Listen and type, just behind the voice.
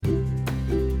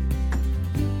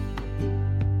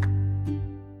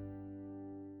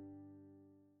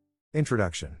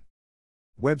Introduction.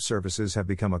 Web services have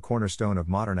become a cornerstone of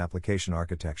modern application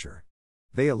architecture.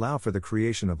 They allow for the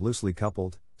creation of loosely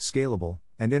coupled, scalable,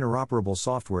 and interoperable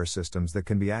software systems that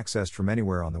can be accessed from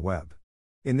anywhere on the web.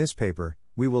 In this paper,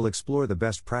 we will explore the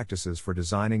best practices for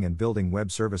designing and building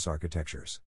web service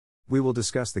architectures. We will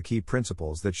discuss the key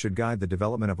principles that should guide the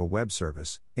development of a web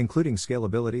service, including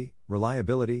scalability,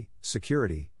 reliability,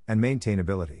 security, and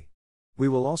maintainability. We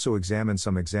will also examine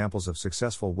some examples of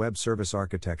successful web service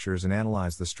architectures and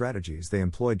analyze the strategies they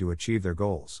employed to achieve their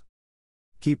goals.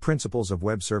 Key principles of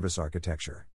web service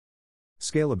architecture.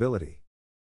 Scalability.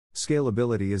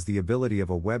 Scalability is the ability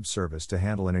of a web service to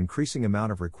handle an increasing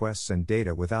amount of requests and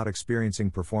data without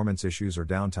experiencing performance issues or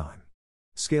downtime.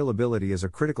 Scalability is a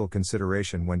critical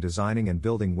consideration when designing and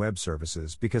building web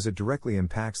services because it directly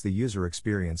impacts the user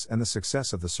experience and the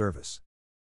success of the service.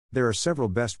 There are several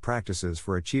best practices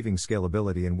for achieving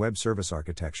scalability in web service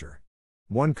architecture.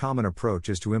 One common approach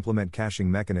is to implement caching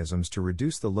mechanisms to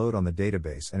reduce the load on the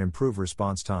database and improve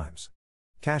response times.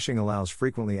 Caching allows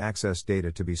frequently accessed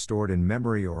data to be stored in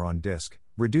memory or on disk,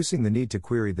 reducing the need to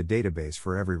query the database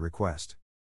for every request.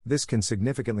 This can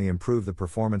significantly improve the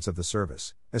performance of the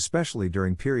service, especially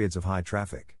during periods of high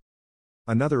traffic.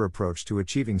 Another approach to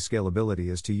achieving scalability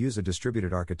is to use a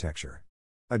distributed architecture.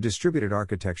 A distributed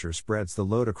architecture spreads the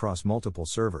load across multiple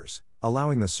servers,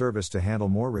 allowing the service to handle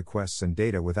more requests and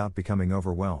data without becoming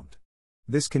overwhelmed.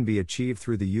 This can be achieved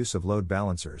through the use of load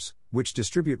balancers, which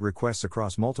distribute requests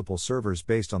across multiple servers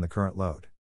based on the current load.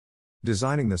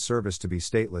 Designing the service to be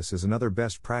stateless is another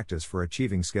best practice for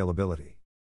achieving scalability.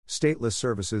 Stateless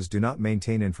services do not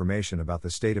maintain information about the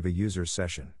state of a user's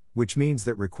session, which means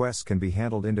that requests can be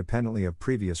handled independently of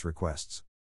previous requests.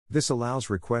 This allows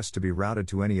requests to be routed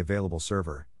to any available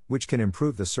server, which can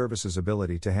improve the service's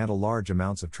ability to handle large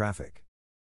amounts of traffic.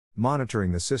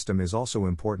 Monitoring the system is also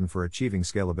important for achieving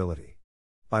scalability.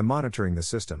 By monitoring the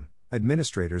system,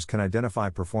 administrators can identify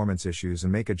performance issues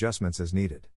and make adjustments as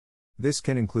needed. This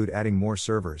can include adding more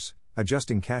servers,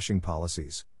 adjusting caching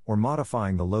policies, or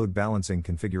modifying the load balancing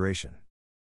configuration.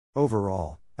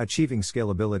 Overall, achieving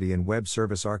scalability in web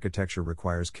service architecture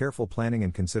requires careful planning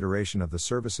and consideration of the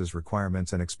service's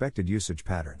requirements and expected usage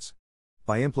patterns.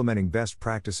 By implementing best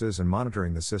practices and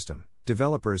monitoring the system,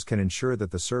 developers can ensure that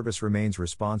the service remains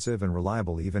responsive and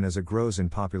reliable even as it grows in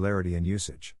popularity and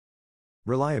usage.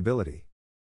 Reliability.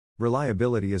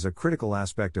 Reliability is a critical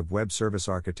aspect of web service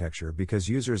architecture because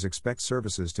users expect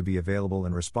services to be available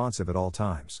and responsive at all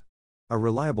times. A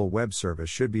reliable web service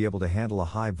should be able to handle a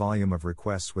high volume of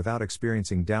requests without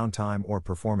experiencing downtime or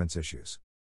performance issues.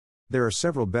 There are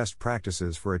several best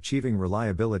practices for achieving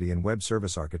reliability in web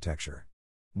service architecture.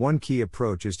 One key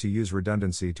approach is to use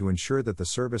redundancy to ensure that the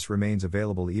service remains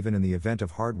available even in the event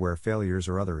of hardware failures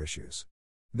or other issues.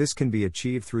 This can be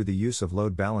achieved through the use of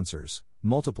load balancers,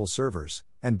 multiple servers,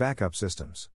 and backup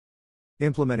systems.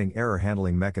 Implementing error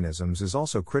handling mechanisms is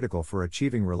also critical for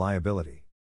achieving reliability.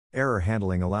 Error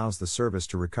handling allows the service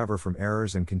to recover from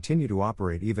errors and continue to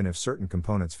operate even if certain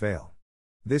components fail.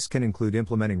 This can include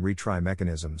implementing retry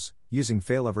mechanisms, using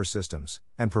failover systems,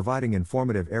 and providing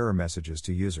informative error messages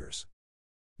to users.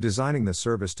 Designing the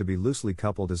service to be loosely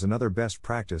coupled is another best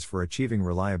practice for achieving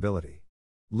reliability.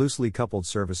 Loosely coupled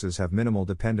services have minimal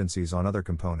dependencies on other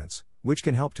components, which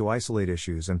can help to isolate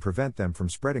issues and prevent them from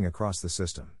spreading across the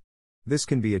system. This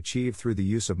can be achieved through the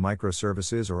use of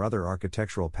microservices or other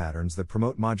architectural patterns that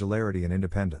promote modularity and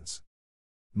independence.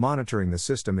 Monitoring the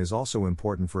system is also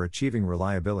important for achieving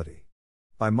reliability.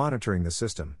 By monitoring the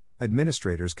system,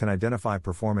 administrators can identify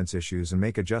performance issues and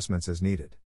make adjustments as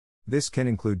needed. This can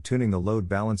include tuning the load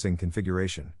balancing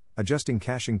configuration, adjusting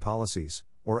caching policies,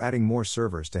 or adding more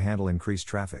servers to handle increased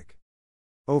traffic.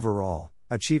 Overall,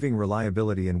 achieving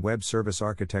reliability in web service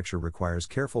architecture requires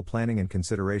careful planning and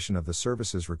consideration of the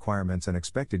service's requirements and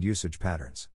expected usage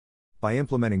patterns. By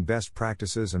implementing best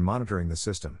practices and monitoring the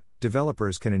system,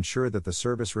 developers can ensure that the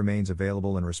service remains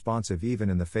available and responsive even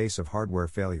in the face of hardware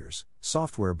failures,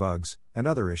 software bugs, and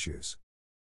other issues.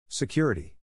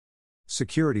 Security.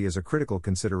 Security is a critical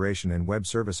consideration in web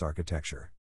service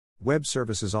architecture. Web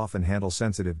services often handle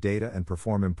sensitive data and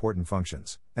perform important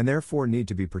functions, and therefore need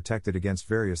to be protected against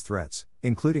various threats,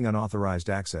 including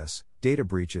unauthorized access, data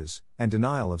breaches, and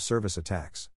denial of service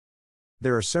attacks.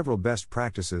 There are several best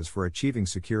practices for achieving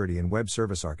security in web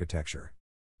service architecture.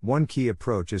 One key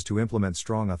approach is to implement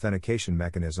strong authentication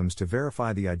mechanisms to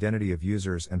verify the identity of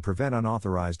users and prevent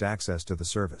unauthorized access to the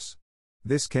service.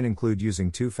 This can include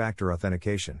using two-factor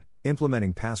authentication,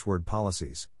 implementing password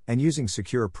policies, and using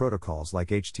secure protocols like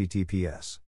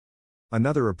HTTPS.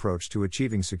 Another approach to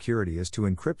achieving security is to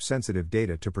encrypt sensitive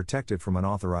data to protect it from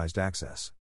unauthorized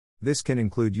access. This can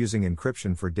include using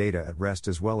encryption for data at rest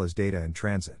as well as data in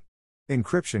transit.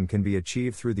 Encryption can be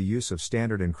achieved through the use of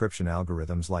standard encryption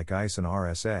algorithms like ICE and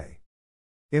RSA.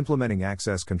 Implementing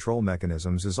access control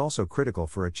mechanisms is also critical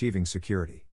for achieving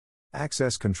security.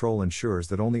 Access control ensures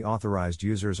that only authorized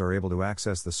users are able to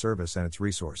access the service and its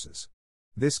resources.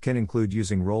 This can include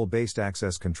using role-based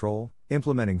access control,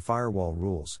 implementing firewall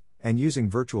rules, and using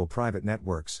virtual private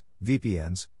networks,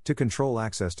 VPNs, to control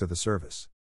access to the service.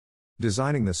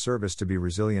 Designing the service to be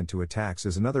resilient to attacks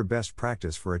is another best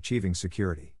practice for achieving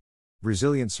security.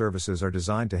 Resilient services are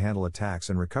designed to handle attacks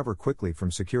and recover quickly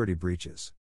from security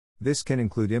breaches. This can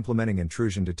include implementing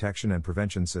intrusion detection and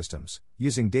prevention systems,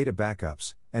 using data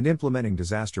backups, and implementing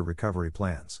disaster recovery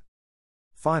plans.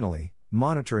 Finally,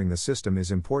 monitoring the system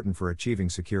is important for achieving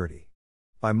security.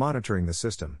 By monitoring the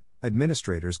system,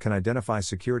 administrators can identify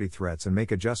security threats and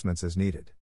make adjustments as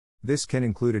needed. This can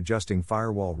include adjusting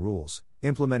firewall rules,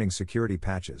 implementing security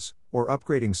patches, or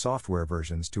upgrading software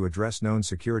versions to address known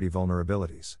security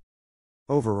vulnerabilities.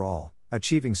 Overall,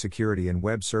 achieving security in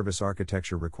web service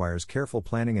architecture requires careful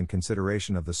planning and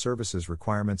consideration of the service's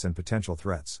requirements and potential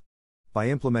threats. By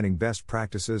implementing best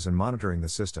practices and monitoring the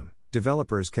system,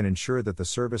 developers can ensure that the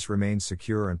service remains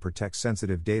secure and protects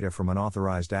sensitive data from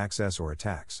unauthorized access or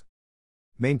attacks.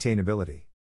 Maintainability.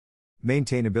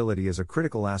 Maintainability is a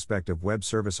critical aspect of web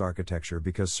service architecture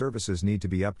because services need to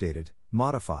be updated,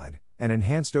 modified, and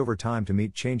enhanced over time to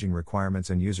meet changing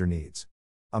requirements and user needs.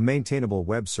 A maintainable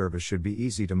web service should be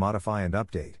easy to modify and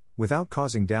update, without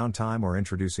causing downtime or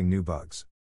introducing new bugs.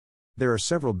 There are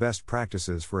several best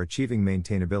practices for achieving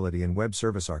maintainability in web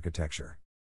service architecture.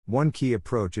 One key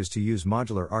approach is to use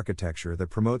modular architecture that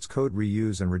promotes code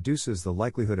reuse and reduces the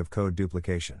likelihood of code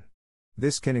duplication.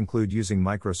 This can include using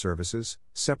microservices,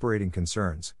 separating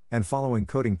concerns, and following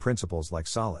coding principles like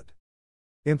SOLID.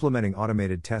 Implementing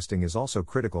automated testing is also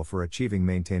critical for achieving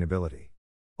maintainability.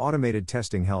 Automated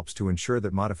testing helps to ensure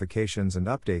that modifications and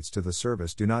updates to the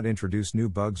service do not introduce new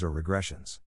bugs or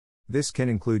regressions. This can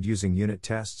include using unit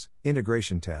tests,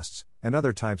 integration tests, and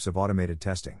other types of automated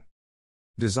testing.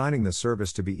 Designing the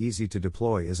service to be easy to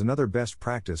deploy is another best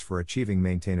practice for achieving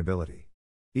maintainability.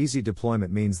 Easy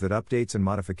deployment means that updates and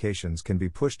modifications can be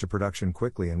pushed to production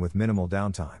quickly and with minimal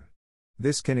downtime.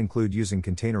 This can include using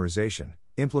containerization,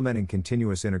 implementing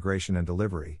continuous integration and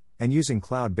delivery, and using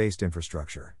cloud-based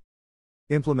infrastructure.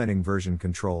 Implementing version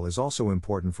control is also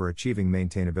important for achieving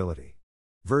maintainability.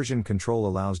 Version control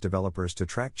allows developers to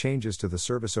track changes to the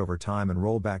service over time and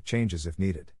roll back changes if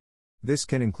needed. This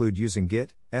can include using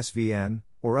Git, SVN,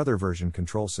 or other version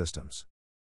control systems.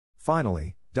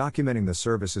 Finally, documenting the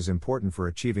service is important for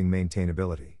achieving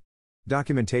maintainability.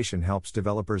 Documentation helps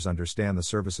developers understand the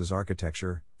service's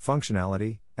architecture,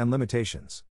 functionality, and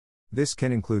limitations. This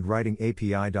can include writing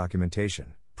API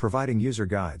documentation, providing user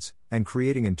guides, and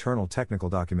creating internal technical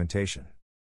documentation.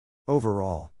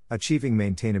 Overall, achieving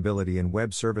maintainability in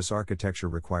web service architecture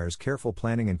requires careful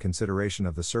planning and consideration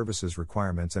of the service's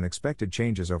requirements and expected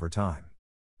changes over time.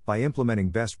 By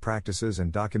implementing best practices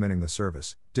and documenting the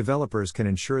service, developers can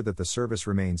ensure that the service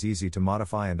remains easy to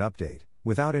modify and update,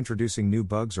 without introducing new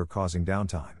bugs or causing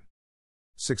downtime.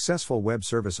 Successful web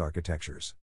service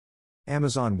architectures.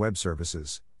 Amazon Web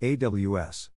Services,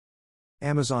 AWS.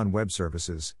 Amazon Web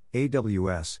Services,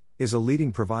 AWS, is a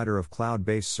leading provider of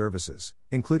cloud-based services,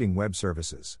 including web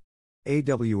services.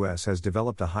 AWS has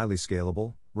developed a highly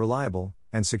scalable, reliable,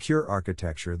 and secure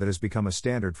architecture that has become a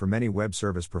standard for many web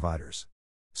service providers.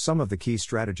 Some of the key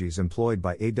strategies employed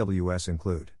by AWS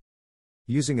include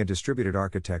using a distributed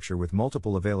architecture with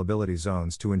multiple availability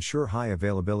zones to ensure high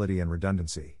availability and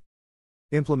redundancy,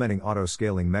 implementing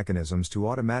auto-scaling mechanisms to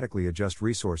automatically adjust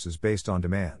resources based on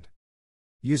demand,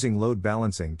 using load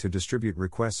balancing to distribute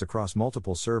requests across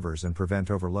multiple servers and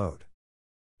prevent overload,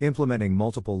 implementing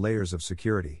multiple layers of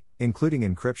security, including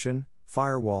encryption,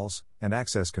 firewalls, and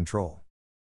access control,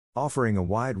 offering a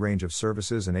wide range of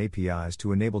services and APIs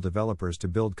to enable developers to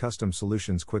build custom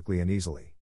solutions quickly and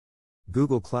easily.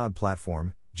 Google Cloud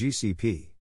Platform,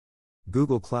 GCP.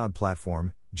 Google Cloud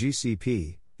Platform,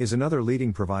 GCP, is another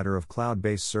leading provider of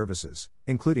cloud-based services,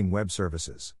 including web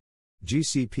services.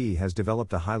 GCP has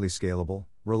developed a highly scalable,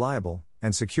 reliable,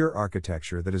 and secure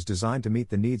architecture that is designed to meet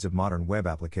the needs of modern web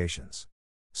applications.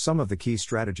 Some of the key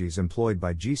strategies employed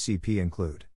by GCP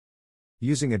include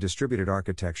using a distributed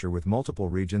architecture with multiple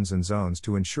regions and zones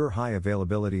to ensure high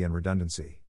availability and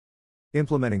redundancy,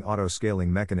 implementing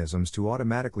auto-scaling mechanisms to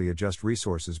automatically adjust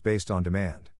resources based on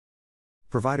demand,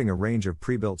 providing a range of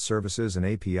pre-built services and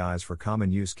APIs for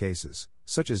common use cases,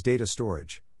 such as data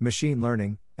storage, machine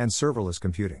learning, and serverless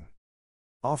computing,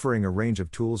 offering a range of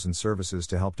tools and services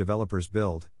to help developers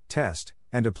build, test,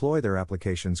 and deploy their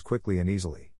applications quickly and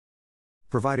easily.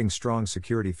 providing strong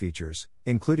security features,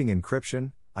 including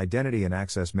encryption, identity and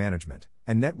access management,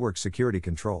 and network security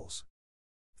controls.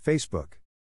 Facebook.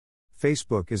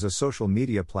 Facebook is a social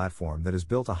media platform that has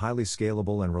built a highly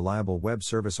scalable and reliable web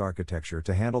service architecture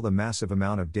to handle the massive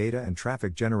amount of data and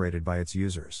traffic generated by its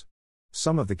users.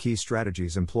 Some of the key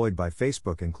strategies employed by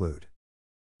Facebook include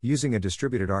using a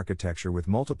distributed architecture with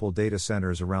multiple data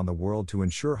centers around the world to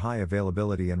ensure high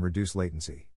availability and reduce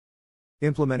latency.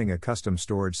 Implementing a custom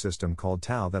storage system called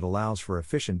TAO that allows for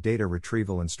efficient data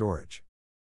retrieval and storage.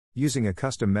 Using a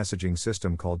custom messaging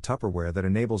system called Tupperware that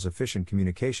enables efficient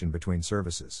communication between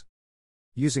services.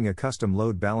 Using a custom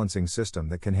load balancing system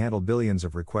that can handle billions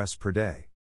of requests per day.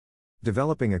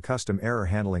 Developing a custom error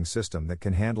handling system that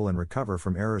can handle and recover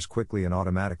from errors quickly and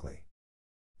automatically.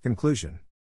 Conclusion.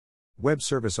 Web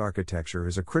service architecture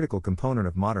is a critical component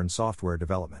of modern software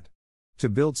development. To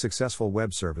build successful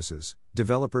web services,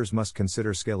 developers must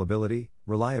consider scalability,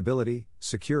 reliability,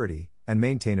 security, and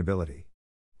maintainability.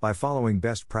 By following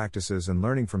best practices and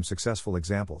learning from successful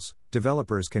examples,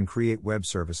 developers can create web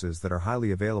services that are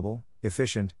highly available,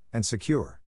 efficient, and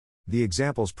secure. The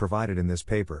examples provided in this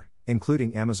paper,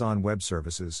 including Amazon Web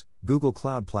Services, Google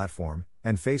Cloud Platform,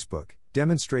 and Facebook,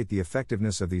 demonstrate the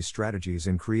effectiveness of these strategies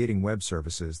in creating web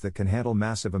services that can handle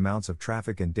massive amounts of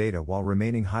traffic and data while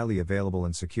remaining highly available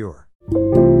and secure.